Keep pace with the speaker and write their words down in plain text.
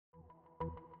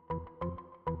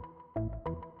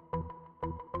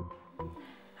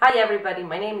Hi everybody,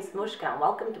 my name is Mushka and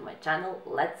welcome to my channel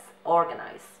Let's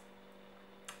Organize.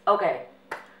 Okay,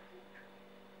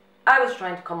 I was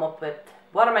trying to come up with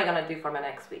what am I gonna do for my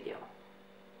next video.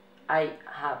 I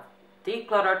have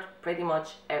decluttered pretty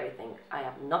much everything. I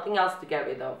have nothing else to get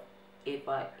rid of. If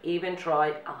I even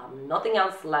try, I'll have nothing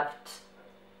else left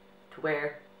to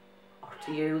wear or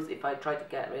to use if I try to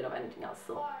get rid of anything else.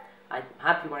 So I'm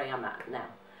happy where I am at now.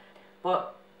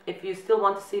 But if you still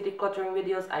want to see decluttering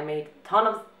videos, I made ton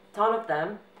of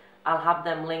them. I'll have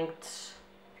them linked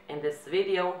in this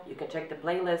video. You can check the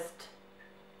playlist.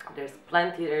 There's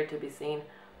plenty there to be seen.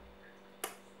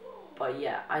 But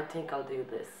yeah, I think I'll do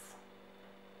this.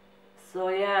 So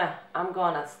yeah, I'm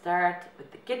gonna start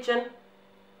with the kitchen.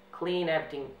 Clean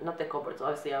everything, not the cupboards.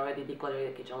 Obviously I already decluttered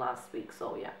the kitchen last week,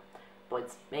 so yeah. But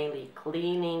it's mainly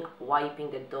cleaning, wiping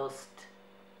the dust,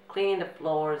 cleaning the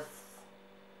floors,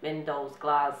 windows,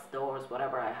 glass, doors,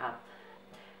 whatever I have.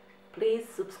 Please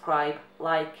subscribe,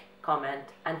 like, comment,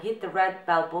 and hit the red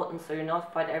bell button so you're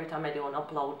notified every time I do an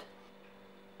upload.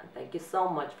 And thank you so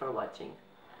much for watching.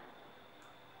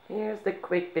 Here's the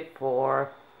quick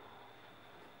before.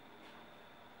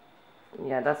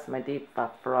 Yeah, that's my deep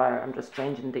fat fryer. I'm just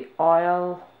changing the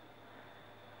oil.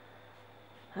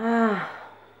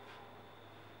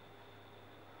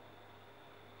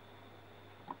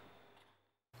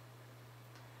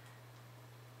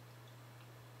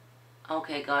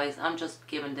 Okay guys, I'm just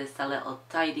giving this a little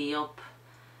tidy up.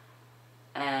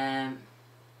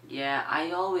 Yeah,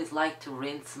 I always like to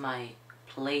rinse my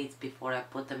plates before I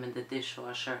put them in the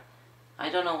dishwasher. I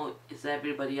don't know, is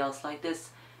everybody else like this?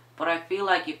 But I feel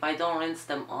like if I don't rinse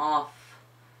them off,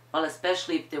 well,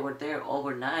 especially if they were there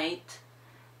overnight,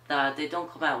 that they don't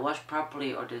come out washed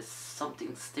properly or there's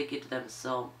something sticky to them.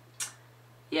 So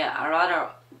yeah, I rather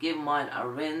give mine a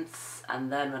rinse,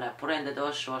 and then when I put it in the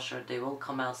dishwasher they will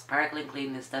come out sparkling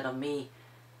clean instead of me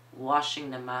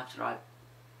washing them after I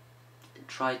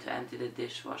try to empty the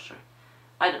dishwasher.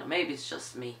 I don't know, maybe it's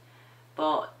just me,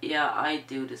 but yeah, I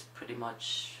do this pretty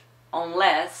much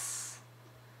unless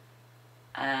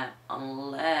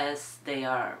they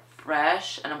are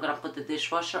fresh and I'm gonna put the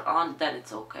dishwasher on, then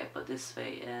it's okay. But this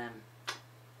way,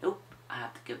 nope, I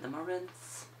have to give them a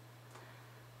rinse.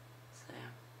 So yeah.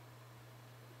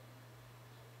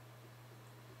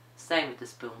 Same with the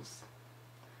spoons.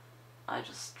 I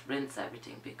just rinse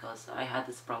everything because I had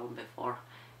this problem before.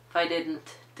 If I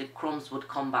didn't, the crumbs would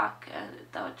come back and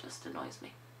that just annoys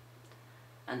me.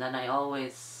 And then I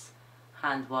always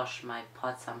hand wash my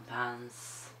pots and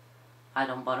pans. I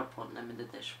don't bother putting them in the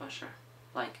dishwasher,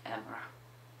 like ever.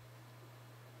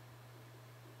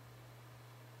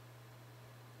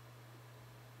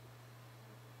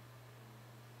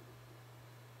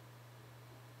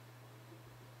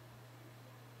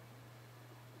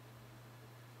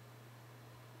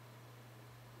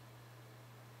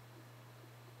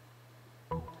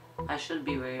 I should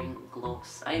be wearing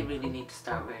gloves. I really need to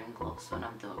start wearing gloves when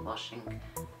I'm done washing,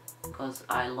 because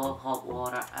I love hot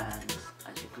water, and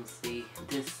as you can see,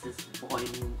 this is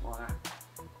boiling water.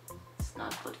 It's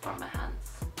not good for my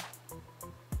hands.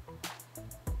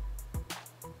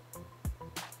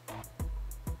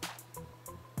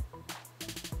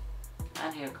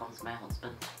 And here comes my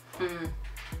husband.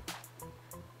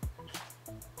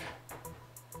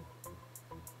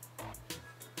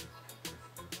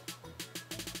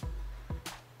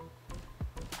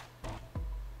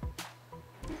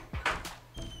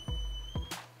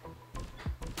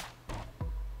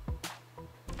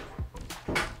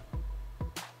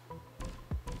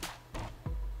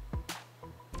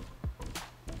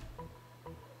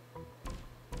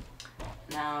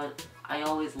 Now, I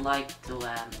always like to,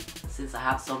 since I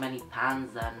have so many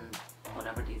pans and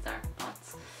whatever these are,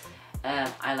 pots,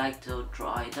 I like to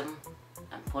dry them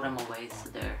and put them away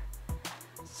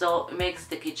so it makes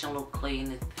the kitchen look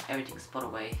clean if everything's put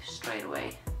away straight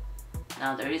away.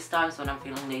 Now, there is times when I'm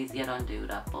feeling lazy I don't do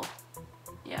that, but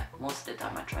yeah, most of the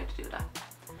time I try to do that.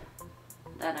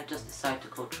 Then I just decide to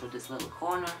go through this little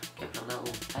corner, give it a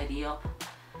little tidy up,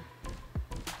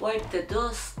 wipe the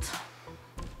dust.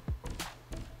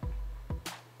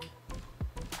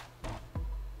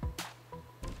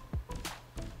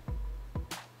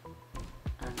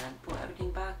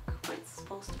 Back where it's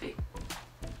supposed to be.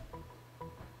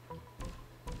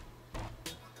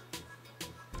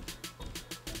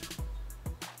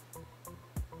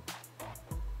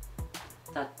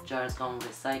 That jar is going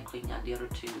recycling and the other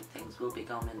two things will be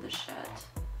going in the shed.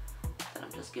 Then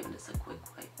I'm just giving this a quick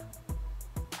wipe.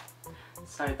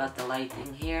 Sorry about the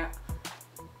lighting here.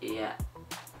 Yeah.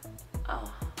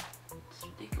 Oh, it's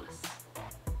ridiculous.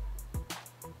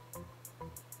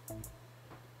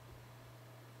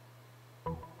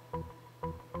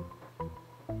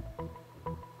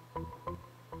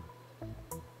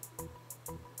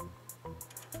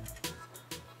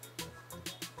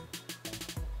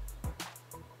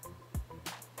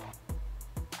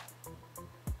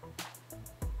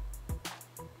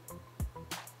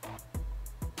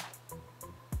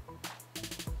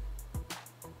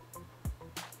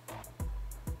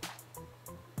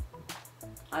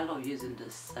 I love using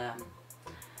this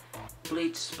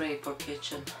bleach spray for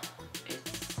kitchen. It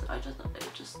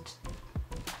just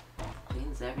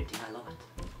cleans everything. I love it.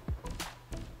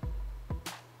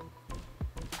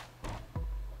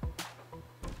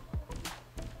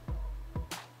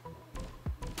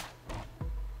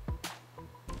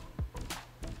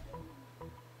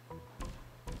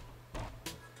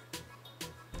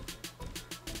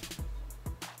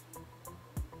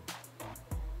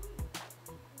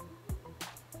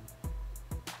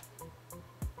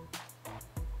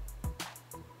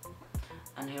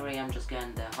 And here I am just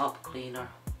getting the hub cleaner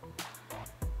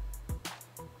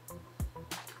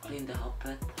to clean the hub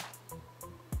with.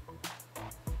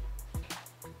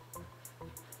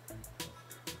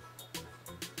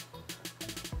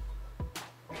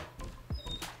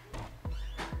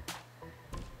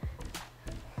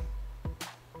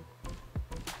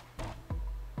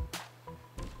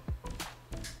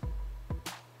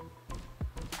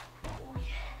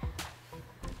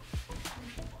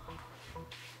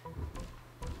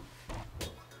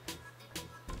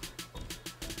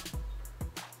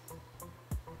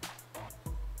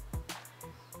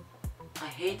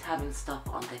 I hate having stuff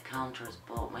on the counters,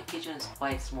 but my kitchen is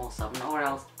quite small, so I have nowhere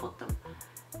else to put them.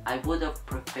 I would have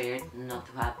preferred not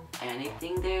to have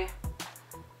anything there.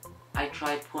 I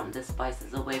tried putting the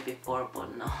spices away before,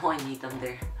 but now I need them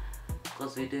there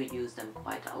because we do use them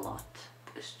quite a lot.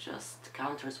 It's just the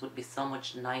counters would be so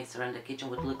much nicer and the kitchen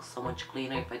would look so much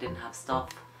cleaner if I didn't have stuff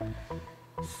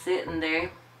sitting there.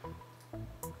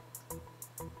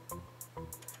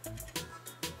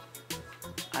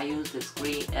 I use this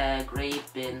grey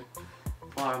bin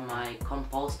for my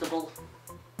compostable.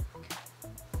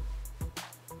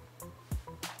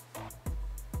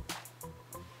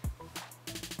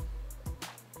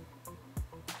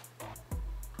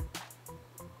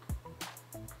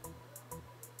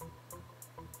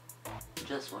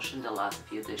 Just washing the last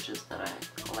few dishes that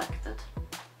I collected.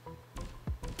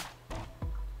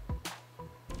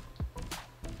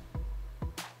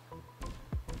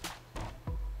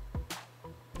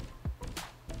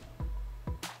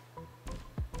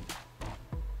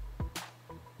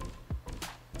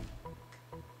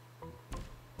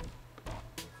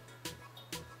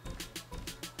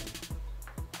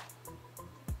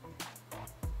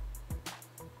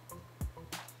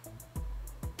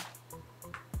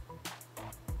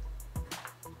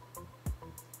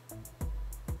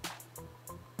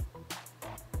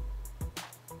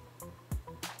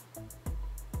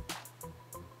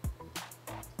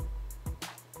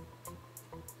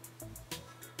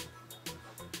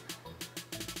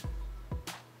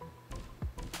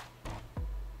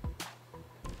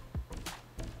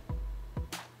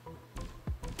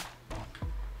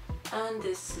 And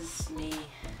this is me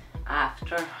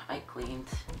after I cleaned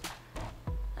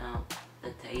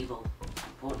the table.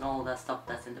 I'm putting all that stuff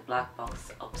that's in the black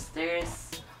box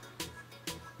upstairs.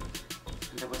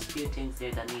 And there was a few things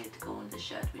there that needed to go in the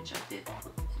shed, which I did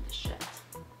put in the shed.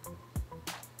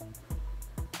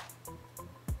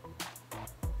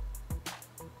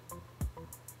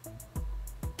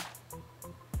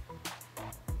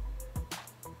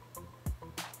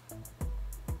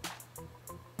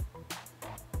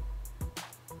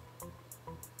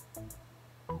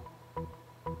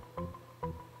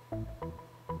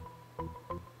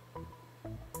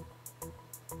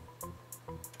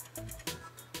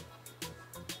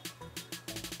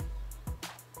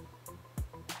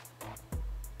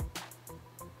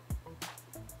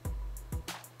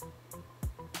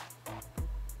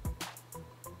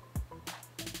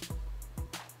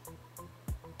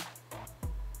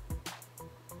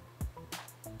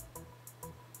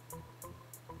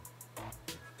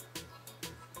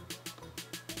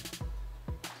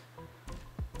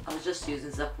 I was just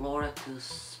using Zaflora to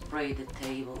spray the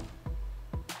table.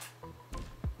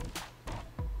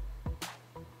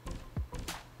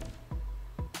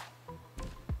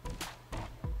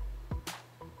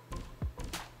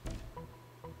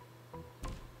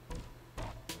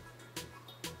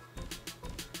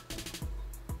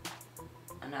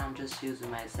 And now I'm just using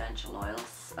my essential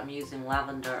oils. I'm using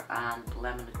lavender and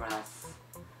lemongrass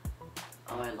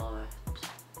oil of it.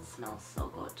 It smells so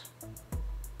good.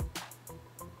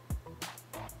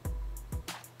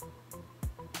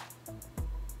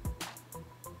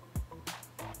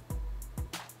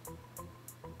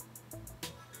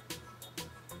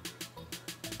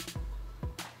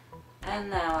 And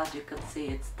now, as you can see,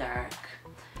 it's dark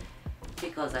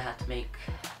because I had to make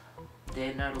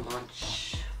dinner,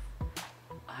 lunch.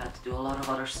 I had to do a lot of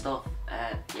other stuff.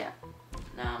 Yeah,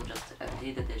 now I'm just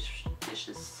empty the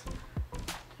dishes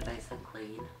to nice and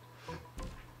clean.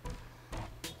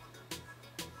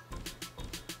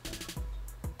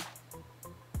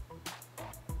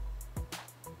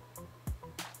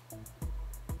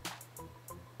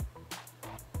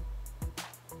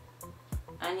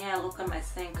 And yeah, look at my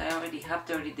sink. I already have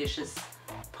dirty dishes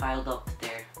piled up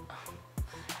there.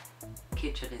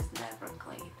 Kitchen is never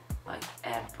clean, like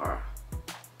ever.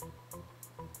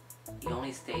 It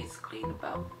only stays clean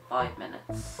about 5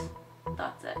 minutes.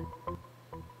 That's it.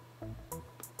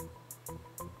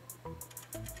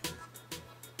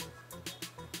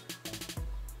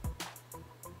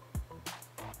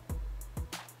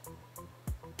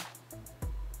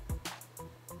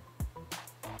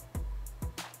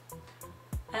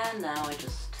 And now I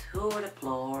just hoover the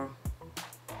floor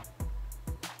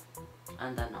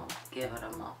and then I'll give it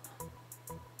a mop.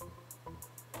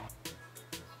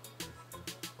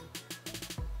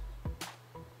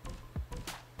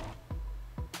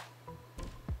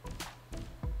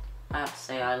 I have to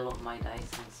say I love my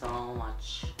Dyson so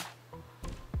much.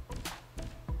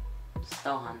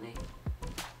 So handy.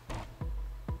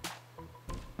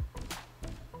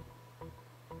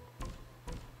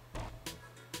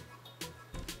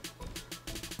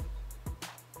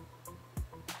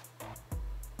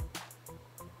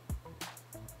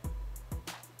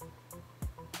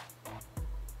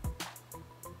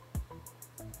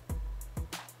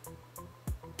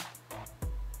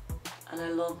 And I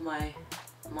love my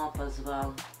mop as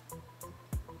well.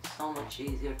 So much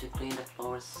easier to clean the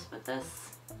floors with this.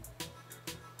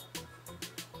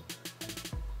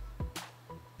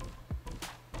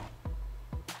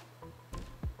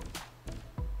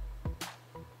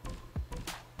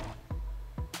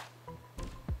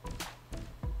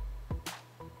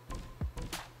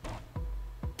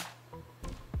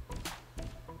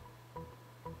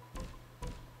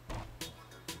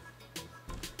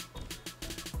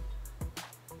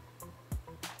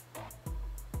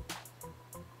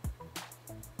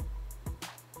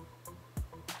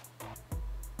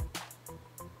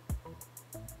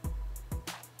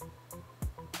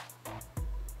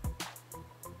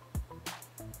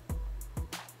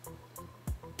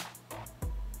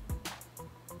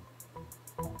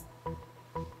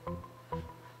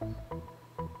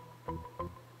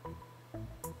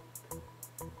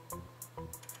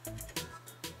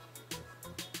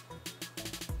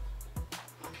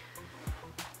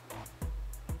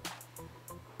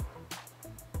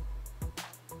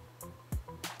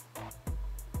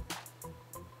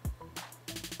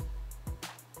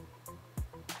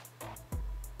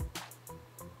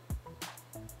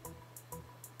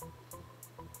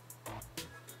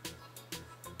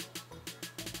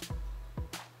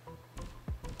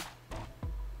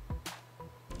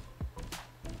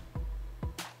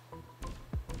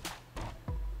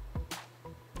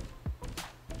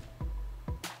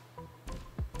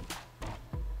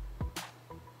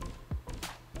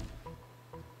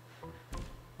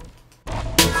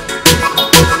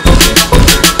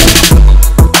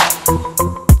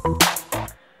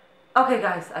 Okay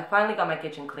guys, I finally got my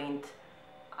kitchen cleaned.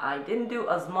 I didn't do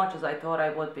as much as I thought I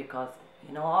would because,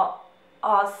 you know,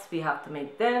 us, we have to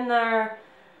make dinner.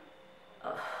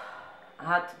 I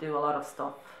had to do a lot of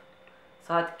stuff.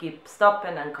 So I had to keep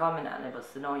stopping and coming and it was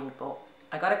annoying, but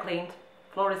I got it cleaned.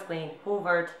 Floor is clean,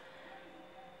 hoovered,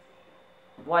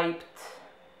 wiped.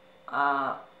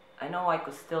 I know I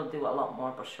could still do a lot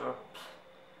more, but sure.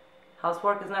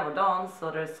 Housework is never done,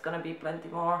 so there's gonna be plenty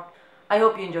more. I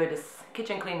hope you enjoyed this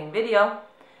kitchen cleaning video.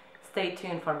 Stay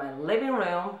tuned for my living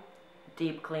room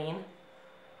deep clean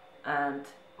and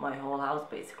my whole house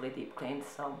basically deep cleaned.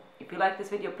 So if you like this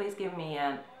video, please give me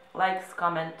likes,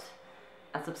 comment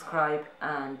and subscribe,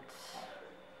 and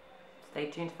stay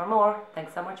tuned for more.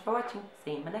 Thanks so much for watching.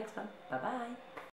 See you in my next one. Bye bye.